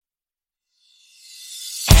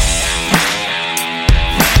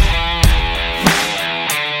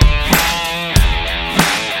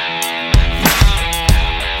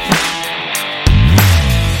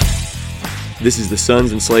This is the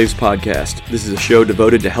Sons and Slaves Podcast. This is a show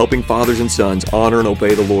devoted to helping fathers and sons honor and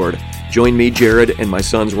obey the Lord. Join me, Jared, and my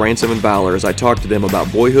sons Ransom and Valor as I talk to them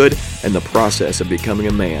about boyhood and the process of becoming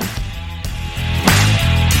a man.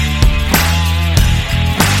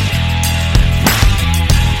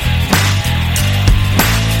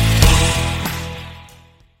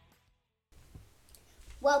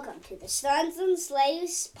 Welcome to the Sons and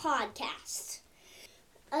Slaves Podcast.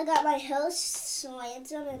 I got my hosts,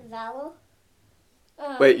 Ransom and Valor.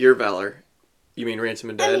 Wait, you're Valor. You mean Ransom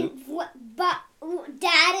and Dad?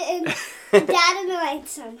 Dad and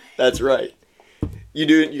Ransom. That's right. You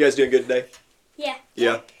guys doing good today? Yeah.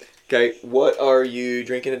 Yeah. Okay, what are you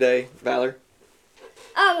drinking today, Valor?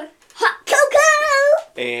 Hot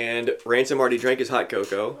cocoa! And Ransom already drank his hot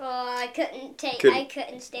cocoa. Oh, I couldn't stand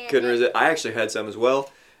Couldn't it. resist. I actually had some as well,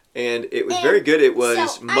 and it was very good. It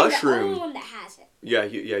was mushroom. I'm the only one that has it. Yeah,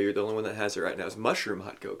 you're the only one that has it right now. It's mushroom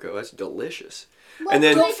hot cocoa. That's delicious. Well, and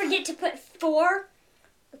then don't forget to put 5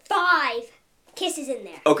 kisses in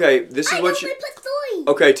there. Okay, this is what you. I put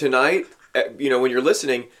 3. Okay, tonight, when you're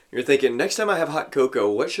listening, you're thinking, next time I have hot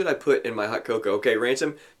cocoa, what should I put in my hot cocoa? Okay,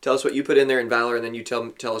 Ransom, tell us what you put in there, and Valor, and then you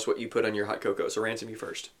tell us what you put on your hot cocoa. So Ransom, you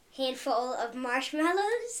first. Handful of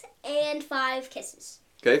marshmallows and 5 kisses.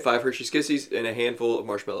 Okay, 5 Hershey's Kisses and a handful of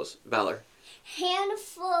marshmallows. Valor.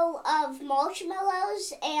 Handful of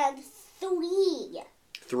marshmallows and 3.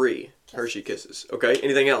 3 Hershey Kisses. Okay,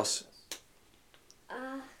 anything else?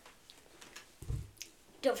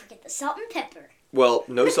 Don't forget the salt and pepper. Well,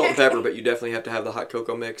 no salt and pepper, but you definitely have to have the hot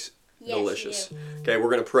cocoa mix. Yes, Delicious. you do. Okay,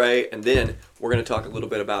 we're going to pray, and then we're going to talk a little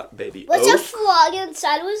bit about baby What's Oak. a frog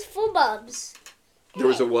inside was for bubs? There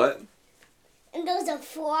was a what? And there was a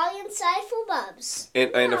frog inside for bubs.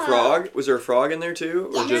 And a frog? Was there a frog in there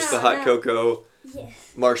too? Or just the hot cocoa,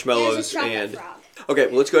 Yes. marshmallows, There's a and... chocolate frog. Okay,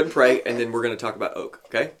 well, let's go ahead and pray, and then we're going to talk about Oak,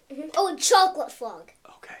 okay? Mm-hmm. Oh, a chocolate frog.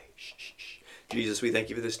 Okay. Shh. Jesus, we thank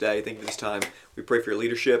you for this day. Thank you for this time. We pray for your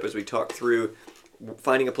leadership as we talk through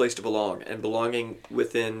finding a place to belong and belonging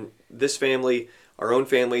within this family, our own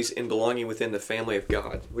families, and belonging within the family of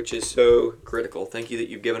God, which is so critical. Thank you that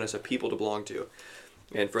you've given us a people to belong to.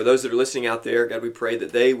 And for those that are listening out there, God, we pray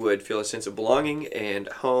that they would feel a sense of belonging and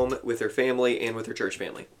home with their family and with their church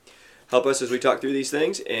family. Help us as we talk through these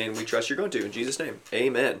things, and we trust you're going to. In Jesus' name,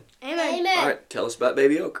 amen. Amen. All right, tell us about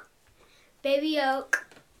Baby Oak. Baby Oak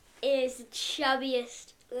is the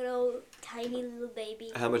chubbiest tiny little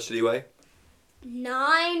baby. How much did he weigh?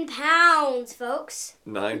 9 pounds, folks.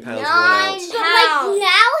 9 pounds, 1 9 ounce. pounds. But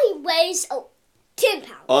now he weighs 10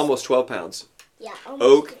 pounds. Almost 12 pounds. Yeah.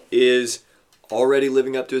 Oak is already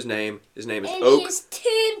living up to his name. His name is and Oak. He is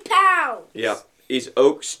 10 pounds. Yeah. He's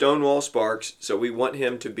Oak Stonewall Sparks, so we want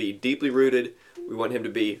him to be deeply rooted. We want him to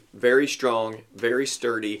be very strong, very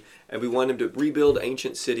sturdy, and we want him to rebuild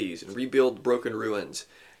ancient cities and rebuild broken ruins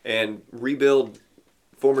and rebuild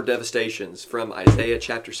former devastations from Isaiah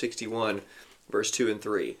chapter 61, verse 2 and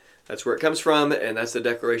 3. That's where it comes from, and that's the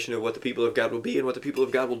declaration of what the people of God will be and what the people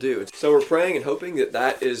of God will do. So we're praying and hoping that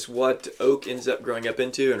that is what Oak ends up growing up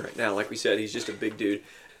into, and right now, like we said, he's just a big dude.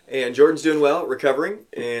 And Jordan's doing well, recovering,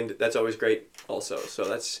 and that's always great also. So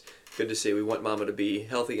that's good to see. We want Mama to be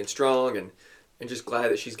healthy and strong and just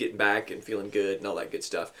glad that she's getting back and feeling good and all that good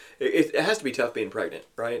stuff. It has to be tough being pregnant,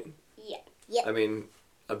 right? Yeah. Yep. I mean,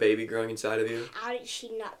 a baby growing inside of you. How did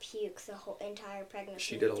she not puke the whole entire pregnancy?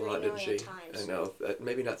 She did a lot, didn't she? Times. I know.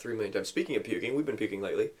 Maybe not 3 million times. Speaking of puking, we've been puking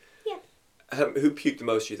lately. Yeah. Who puked the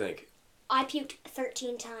most, you think? I puked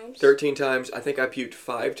 13 times. 13 times. I think I puked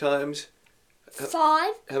 5 times.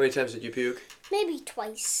 5? How many times did you puke? Maybe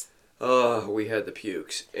twice. Oh, we had the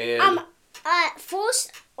pukes. And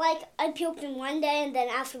first, I puked in one day, and then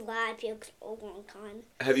after that, I puked a long time.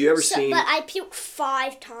 have you ever seen... But I puked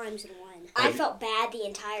 5 times in one. I felt bad the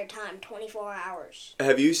entire time, 24 hours.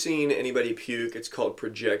 Have you seen anybody puke? It's called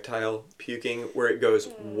projectile puking, where it goes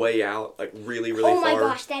way out, like really, really far. Oh my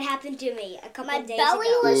gosh, that happened to me a couple of days ago.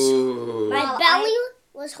 Ooh. My belly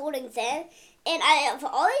was holding then, and I've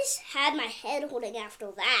always had my head holding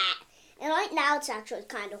after that. And right now, it's actually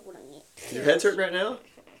kind of holding it. Your head's hurting right now?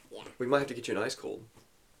 Yeah. We might have to get you an ice cold.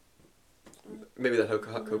 Maybe that hot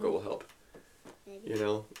cocoa will help. Maybe. You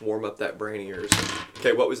know, warm up that brain of yours.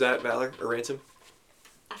 Okay, what was that, Valor or Ransom?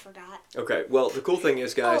 I forgot. Okay, well, the cool thing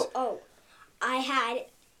is, guys... I had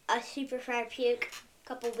a super bad puke a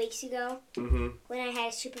couple weeks ago when I had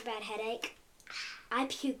a super bad headache. I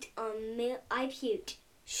puked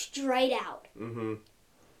straight out.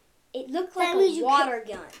 It looked like a water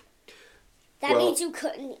gun. That means you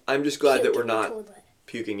couldn't. I'm just glad that we're not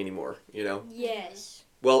puking anymore, you know? Yes.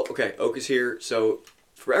 Well, okay, Oak is here, so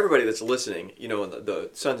for everybody that's listening, you know, and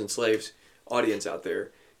the Sons and Slaves audience out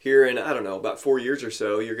there, here in, I don't know, about 4 years or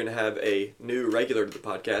so, you're going to have a new regular to the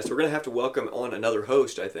podcast. We're going to have to welcome on another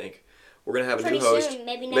host, I think. We're going to have a Pretty new host. soon,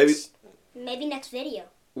 maybe next video.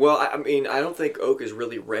 Well, I mean, I don't think Oak is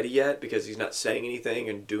really ready yet because he's not saying anything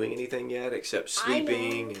and doing anything yet except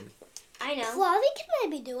sleeping. I know. Chloe can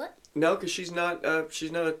maybe do it. No, because she's not a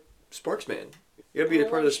Sparksman. You got to be a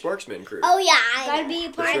part of the Sparksman crew. Oh yeah, Gotta be a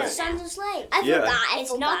part of the right. Sons and Slaves. I Yeah. forgot.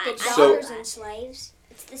 It's not the So- daughters and slaves.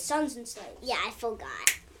 It's the sons and slaves. Yeah, I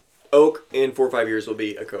forgot. Oak, in 4 or 5 years, will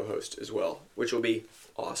be a co-host as well, which will be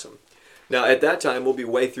awesome. Now, at that time, we'll be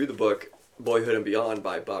way through the book Boyhood and Beyond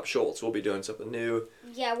by Bob Schultz. We'll be doing something new.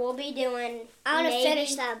 Yeah, we'll be doing. I want to maybe-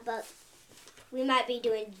 finish that book. We might be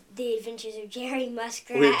doing The Adventures of Jerry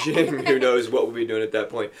Muskrat. Who knows what we'll be doing at that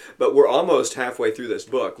point. But we're almost halfway through this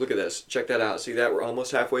book. Look at this. Check that out. See that? We're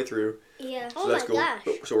almost halfway through. Yeah. So Oh that's my cool.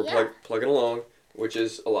 gosh. So we're Yeah. plugging along, which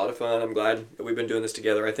is a lot of fun. I'm glad that we've been doing this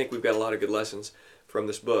together. I think we've got a lot of good lessons from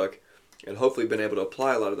this book, and hopefully been able to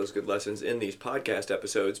apply a lot of those good lessons in these podcast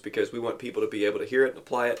episodes because we want people to be able to hear it and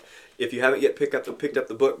apply it. If you haven't yet picked up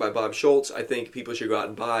the book by Bob Schultz, I think people should go out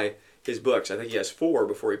and buy his books. I think he has 4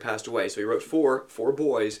 before he passed away. So he wrote 4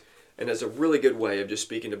 boys, and that's a really good way of just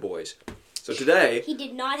speaking to boys. So today, He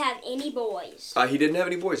did not have any boys. he didn't have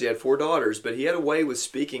any boys. He had 4 daughters, but he had a way with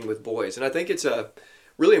speaking with boys. And I think it's a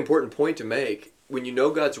really important point to make when you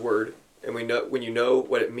know God's word and when you know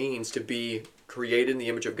what it means to be created in the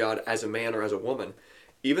image of God as a man or as a woman.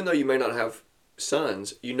 Even though you may not have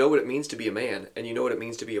sons, you know what it means to be a man and you know what it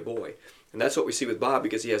means to be a boy. And that's what we see with Bob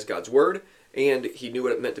because he has God's word and he knew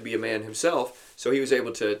what it meant to be a man himself. So he was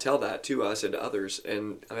able to tell that to us and to others.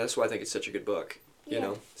 And I mean, that's why I think it's such a good book. You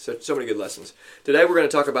know, so many good lessons. Today we're going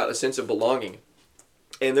to talk about a sense of belonging.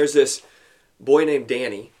 And there's this boy named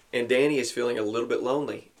Danny, and Danny is feeling a little bit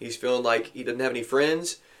lonely. He's feeling like he doesn't have any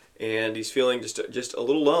friends, and he's feeling just a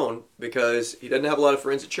little alone because he doesn't have a lot of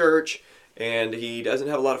friends at church, and he doesn't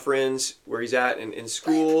have a lot of friends where he's at in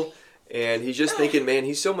school, and he's just thinking, man,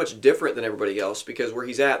 he's so much different than everybody else because where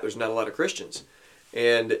he's at, there's not a lot of Christians.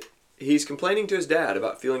 And he's complaining to his dad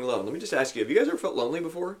about feeling alone. Let me just ask you, have you guys ever felt lonely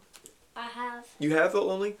before? I have. You have felt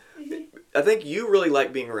lonely? I think you really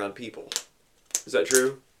like being around people. Is that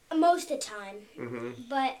true? Most of the time. Mm-hmm.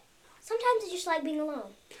 But sometimes I just like being alone.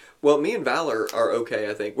 Well, me and Valor are okay,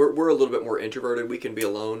 I think. We're a little bit more introverted. We can be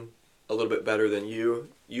alone a little bit better than you.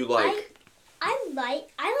 You like... I like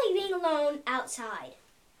being alone outside.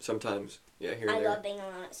 Sometimes. Yeah, here and I there. love being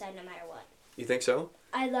alone outside no matter what. You think so?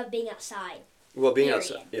 I love being outside. Well, being Period.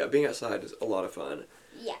 outside. Yeah, being outside is a lot of fun.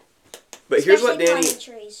 Yeah. But here's what Especially Danny...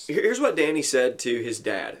 climbing trees. Here's what Danny said to his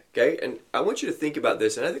dad, okay? And I want you to think about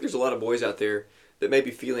this, and I think there's a lot of boys out there that may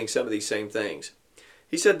be feeling some of these same things.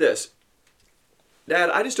 He said this, "Dad,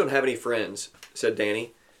 I just don't have any friends," said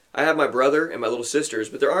Danny. "I have my brother and my little sisters,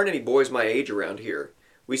 but there aren't any boys my age around here.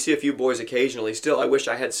 We see a few boys occasionally. Still, I wish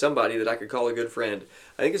I had somebody that I could call a good friend."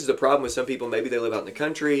 I think this is the problem with some people. Maybe they live out in the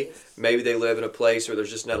country. Maybe they live in a place where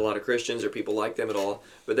there's just not a lot of Christians or people like them at all.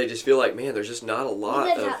 But they just feel like, man, there's just not a lot We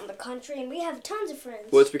live of... out in the country and we have tons of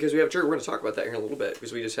friends. Well, it's because we have church. We're going to talk about that here in a little bit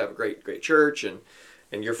because we just have a great church and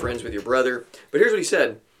you're friends with your brother. But here's what he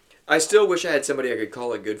said. "I still wish I had somebody I could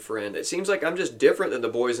call a good friend. It seems like I'm just different than the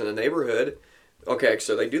boys in the neighborhood." Okay,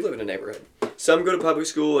 so they do live in a neighborhood. "Some go to public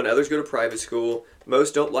school and others go to private school.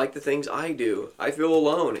 Most don't like the things I do. I feel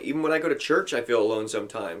alone. Even when I go to church, I feel alone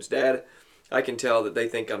sometimes. Dad, I can tell that they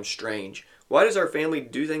think I'm strange. Why does our family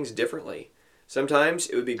do things differently? Sometimes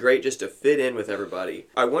it would be great just to fit in with everybody.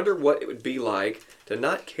 I wonder what it would be like to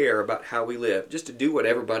not care about how we live, just to do what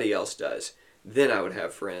everybody else does. Then I would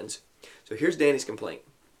have friends." So here's Danny's complaint.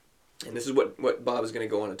 And this is what Bob is going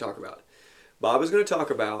to go on and talk about. Bob is going to talk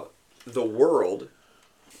about the world,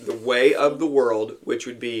 the way of the world, which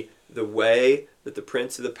would be the way that the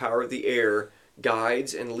prince of the power of the air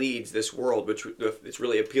guides and leads this world, which it's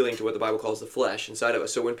really appealing to what the Bible calls the flesh inside of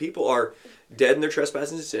us. So when people are dead in their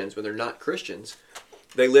trespasses and sins, when they're not Christians,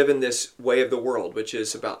 they live in this way of the world, which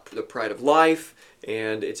is about the pride of life,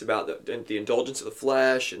 and it's about the indulgence of the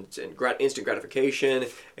flesh and instant gratification,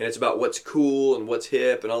 and it's about what's cool and what's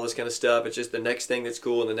hip and all this kind of stuff. It's just the next thing that's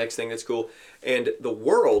cool and the next thing that's cool. And the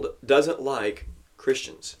world doesn't like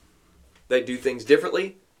Christians. They do things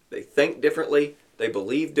differently, they think differently, they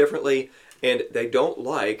believe differently, and they don't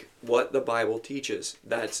like what the Bible teaches.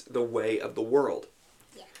 That's the way of the world.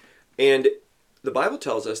 Yeah. And the Bible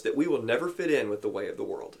tells us that we will never fit in with the way of the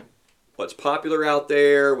world. What's popular out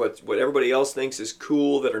there, what everybody else thinks is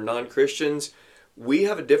cool that are non-Christians, we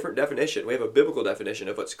have a different definition. We have a biblical definition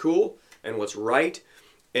of what's cool and what's right.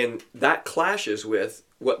 And that clashes with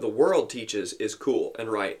what the world teaches is cool and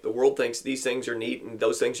right. The world thinks these things are neat and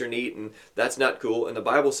those things are neat and that's not cool. And the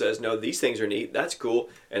Bible says, no, these things are neat, that's cool,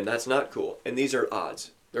 and that's not cool. And these are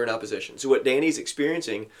odds. They're in opposition. So what Danny's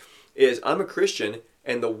experiencing is I'm a Christian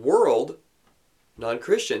and the world,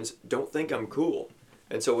 non-Christians, don't think I'm cool.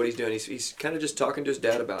 And so what he's doing, he's kind of just talking to his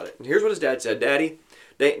dad about it. And here's what his dad said. Danny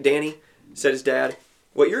said his dad,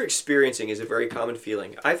 what you're experiencing is a very common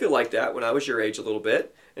feeling. I feel like that when I was your age a little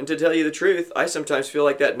bit. And to tell you the truth, I sometimes feel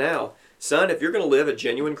like that now. Son, if you're going to live a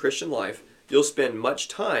genuine Christian life, you'll spend much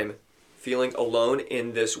time feeling alone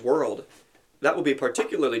in this world. That will be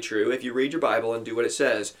particularly true if you read your Bible and do what it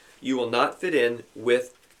says. You will not fit in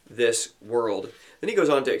with this world. Then he goes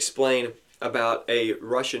on to explain about a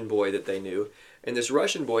Russian boy that they knew. And this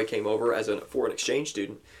Russian boy came over as a foreign exchange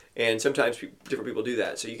student. And sometimes different people do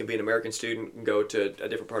that. So you can be an American student and go to a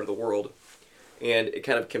different part of the world. And it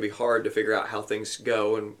kind of can be hard to figure out how things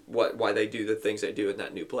go and why they do the things they do in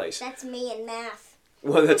that new place. That's me in math.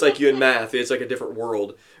 Well, that's like you in math. It's like a different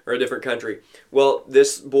world or a different country. Well,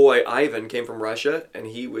 this boy, Ivan, came from Russia, and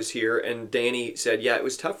he was here. And Danny said, yeah, it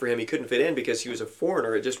was tough for him. He couldn't fit in because he was a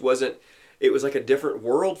foreigner. It just wasn't, it was like a different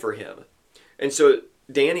world for him. And so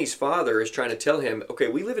Danny's father is trying to tell him, okay,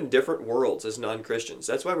 we live in different worlds as non-Christians.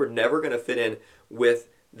 That's why we're never going to fit in with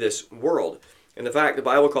this world. And the fact, the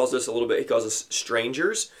Bible calls us a little bit, he calls us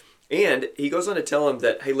strangers. And he goes on to tell him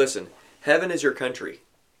that, hey, listen, heaven is your country.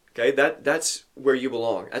 Okay, that's where you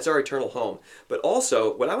belong. That's our eternal home. But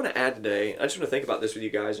also, what I want to add today, I just want to think about this with you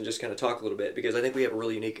guys and just kind of talk a little bit because I think we have a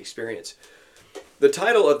really unique experience. The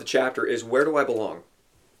title of the chapter is, Where Do I Belong?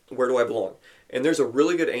 Where do I belong? And there's a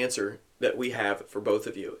really good answer that we have for both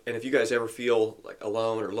of you. And if you guys ever feel like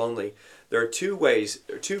alone or lonely, there are two ways,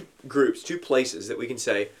 there are two groups, two places that we can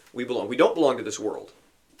say we belong. We don't belong to this world.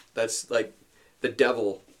 That's like the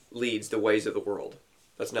devil leads the ways of the world.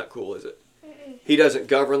 That's not cool, is it? He doesn't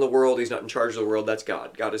govern the world. He's not in charge of the world. That's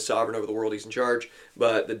God. God is sovereign over the world. He's in charge.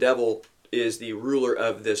 But the devil is the ruler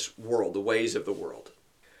of this world, the ways of the world.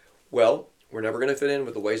 Well, we're never going to fit in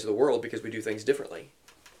with the ways of the world because we do things differently,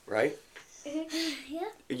 right? Yeah.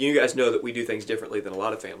 You guys know that we do things differently than a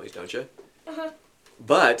lot of families, don't you? Uh-huh.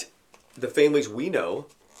 But the families we know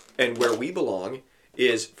and where we belong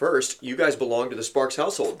is, first, you guys belong to the Sparks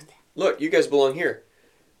household. Look, you guys belong here.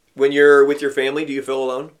 When you're with your family, do you feel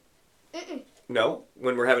alone? No?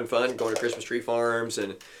 When we're having fun, going to Christmas tree farms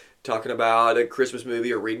and talking about a Christmas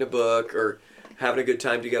movie or reading a book or having a good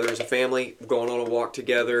time together as a family, going on a walk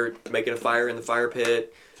together, making a fire in the fire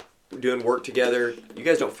pit, doing work together, you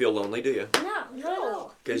guys don't feel lonely, do you?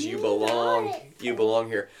 No. Because you belong. You belong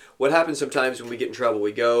here. What happens sometimes when we get in trouble?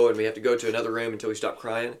 We go and we have to go to another room until we stop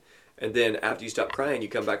crying. And then after you stop crying, you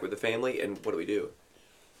come back with the family. And what do?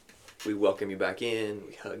 We welcome you back in.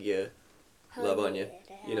 We hug you. Love on you.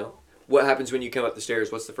 You know? What happens when you come up the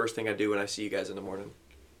stairs? What's the first thing I do when I see you guys in the morning?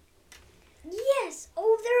 Yes.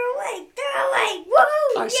 Oh, they're awake. They're awake.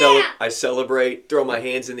 Woo! I celebrate, throw my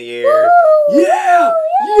hands in the air. Woo! Yeah!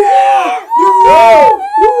 Yeah! Woo!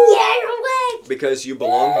 Yeah, you're awake. Because you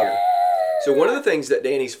belong here. So one of the things that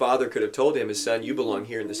Danny's father could have told him is, son, you belong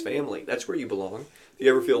here in this family. That's where you belong. If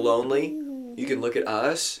you ever feel lonely, you can look at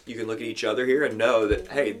us, you can look at each other here and know that,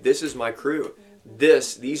 hey, this is my crew.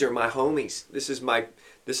 These are my homies. This is my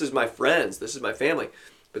friends. This is my family.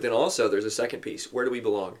 But then also there's a second piece. Where do we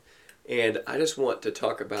belong? And I just want to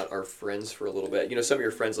talk about our friends for a little bit. You know, some of your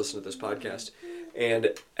friends listen to this podcast. And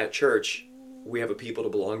at church, we have a people to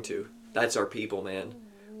belong to. That's our people, man.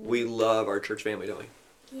 We love our church family, don't we?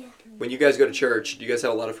 Yeah. When you guys go to church, do you guys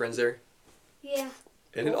have a lot of friends there? Yeah.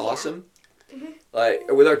 Isn't it awesome?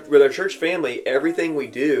 Like with our church family, everything we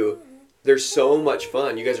do, there's so much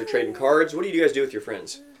fun. You guys are trading cards. What do you guys do with your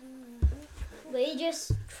friends? We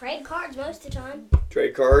just trade cards most of the time.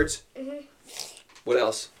 Trade cards? Mhm. What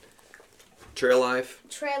else? Trail life?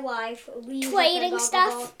 Trade life. Trading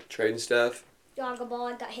stuff. Trading stuff? Dogger ball.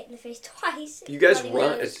 I got hit in the face twice. You guys Bloody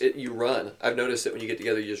run. nose. You run. I've noticed that when you get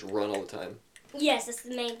together, you just run all the time. Yes, that's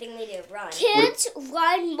the main thing we do. Run. Kids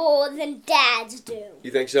run more than dads do.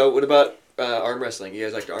 You think so? What about arm wrestling? You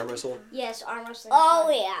guys like to arm wrestle? Yes, arm wrestling. Oh,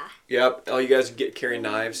 yeah. Yep. Oh, you guys get carrying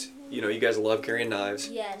knives. You know, you guys love carrying knives.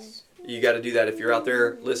 Yes. You got to do that. If you're out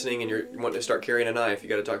there listening and you're wanting to start carrying a knife, you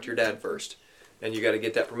got to talk to your dad first. And you got to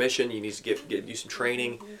get that permission. You need to do some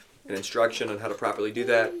training and instruction on how to properly do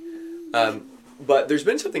that. But there's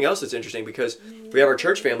been something else that's interesting because we have our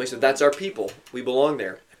church family, so that's our people. We belong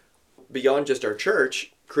there. Beyond just our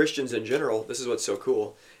church, Christians in general, this is what's so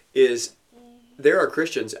cool, is there are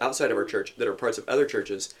Christians outside of our church that are parts of other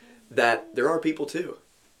churches that there are people too.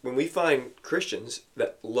 When we find Christians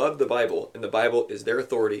that love the Bible and the Bible is their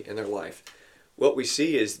authority in their life, what we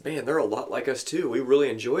see is, man, they're a lot like us too. We really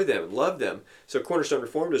enjoy them and love them. So Cornerstone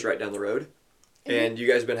Reformed is right down the road. And you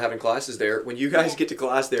guys have been having classes there. When you guys get to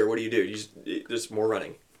class there, what do? There's more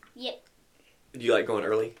running. Yep. Do you like going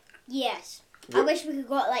early? Yes. I wish we could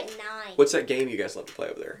go at like 9. What's that game you guys love to play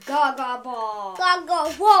over there? Gaga ball.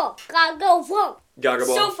 Gaga whoa, gaga whoa. Gaga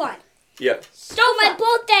ball? So fun. Yeah. So my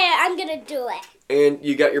birthday, I'm gonna do it. And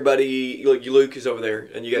you got your buddy, Luke is over there,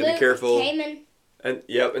 and you got to be careful. Cayman. And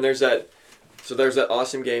there's that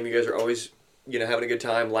awesome game. You guys are always, having a good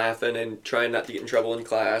time, laughing and trying not to get in trouble in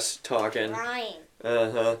class, talking. Trying.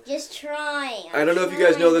 Uh-huh. Just trying. I don't know if you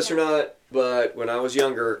guys know this or not, but when I was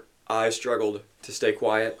younger, I struggled to stay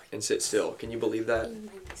quiet and sit still. Can you believe that?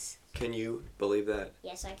 Can you believe that?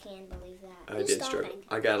 Yes, I can believe that. I did struggle.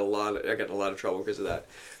 I got in a lot of trouble because of that.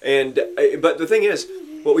 And but the thing is,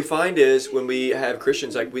 what we find is when we have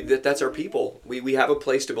Christians, that's our people. We have a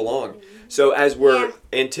place to belong. So as we're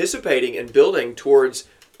anticipating and building towards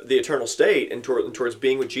the eternal state and towards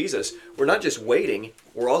being with Jesus, we're not just waiting.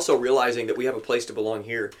 We're also realizing that we have a place to belong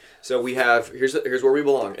here. So we have here's where we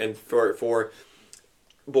belong. And for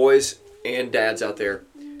boys and dads out there,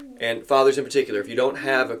 and fathers in particular, if you don't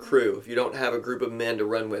have a crew, if you don't have a group of men to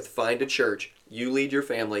run with, find a church. You lead your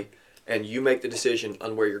family, and you make the decision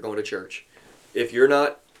on where you're going to church. If you're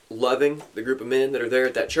not loving the group of men that are there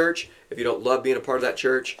at that church, if you don't love being a part of that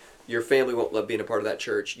church, your family won't love being a part of that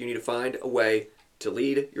church. You need to find a way to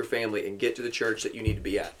lead your family and get to the church that you need to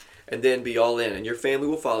be at. And then be all in, and your family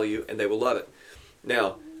will follow you, and they will love it.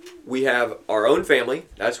 Now, we have our own family.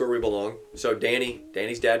 That's where we belong. So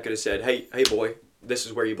Danny's dad could have said, hey boy, this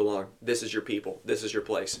is where you belong. This is your people. This is your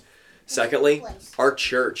place. Secondly, our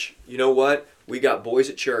church. You know what? We got boys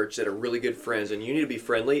at church that are really good friends, and you need to be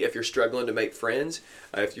friendly. If you're struggling to make friends,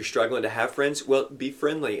 if you're struggling to have friends, well, be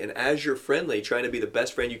friendly. And as you're friendly, trying to be the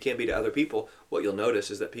best friend you can be to other people, what you'll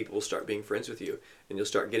notice is that people will start being friends with you, and you'll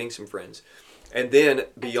start getting some friends. And then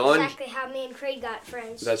beyond... That's exactly how me and Creed got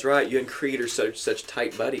friends. That's right. You and Creed are such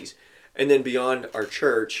tight buddies. And then beyond our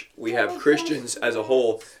church, we have Christians as a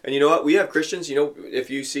whole. And you know what? We have Christians. If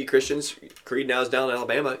you see Christians, Creed now is down in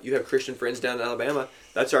Alabama. You have Christian friends down in Alabama.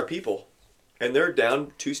 That's our people. And they're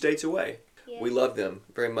down 2 states away. Yeah. We love them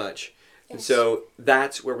very much. Yes. And so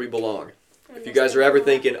that's where we belong. If you guys are ever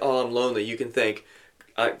thinking, oh, I'm lonely, you can think,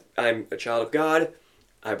 I'm a child of God.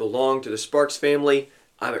 I belong to the Sparks family.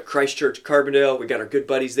 I'm at Christ Church Carbondale. We got our good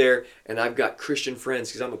buddies there. And I've got Christian friends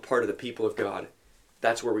because I'm a part of the people of God.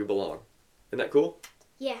 That's where we belong. Isn't that cool?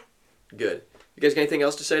 Yeah. Good. You guys got anything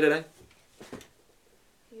else to say today?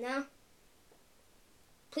 No.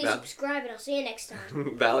 Please subscribe and I'll see you next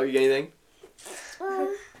time. Valerie, you got anything?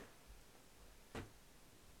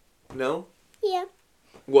 No? Yeah.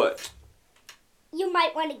 What? You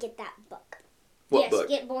might want to get that book. What book?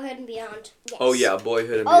 Get Boyhood and Beyond. Yes. Oh, yeah,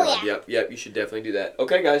 Boyhood and Beyond. Yeah. Yep, you should definitely do that.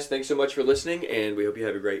 Okay, guys, thanks so much for listening, and we hope you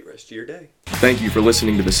have a great rest of your day. Thank you for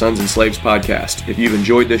listening to the Sons and Slaves podcast. If you've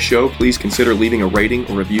enjoyed this show, please consider leaving a rating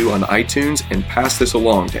or review on iTunes and pass this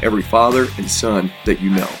along to every father and son that you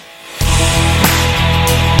know.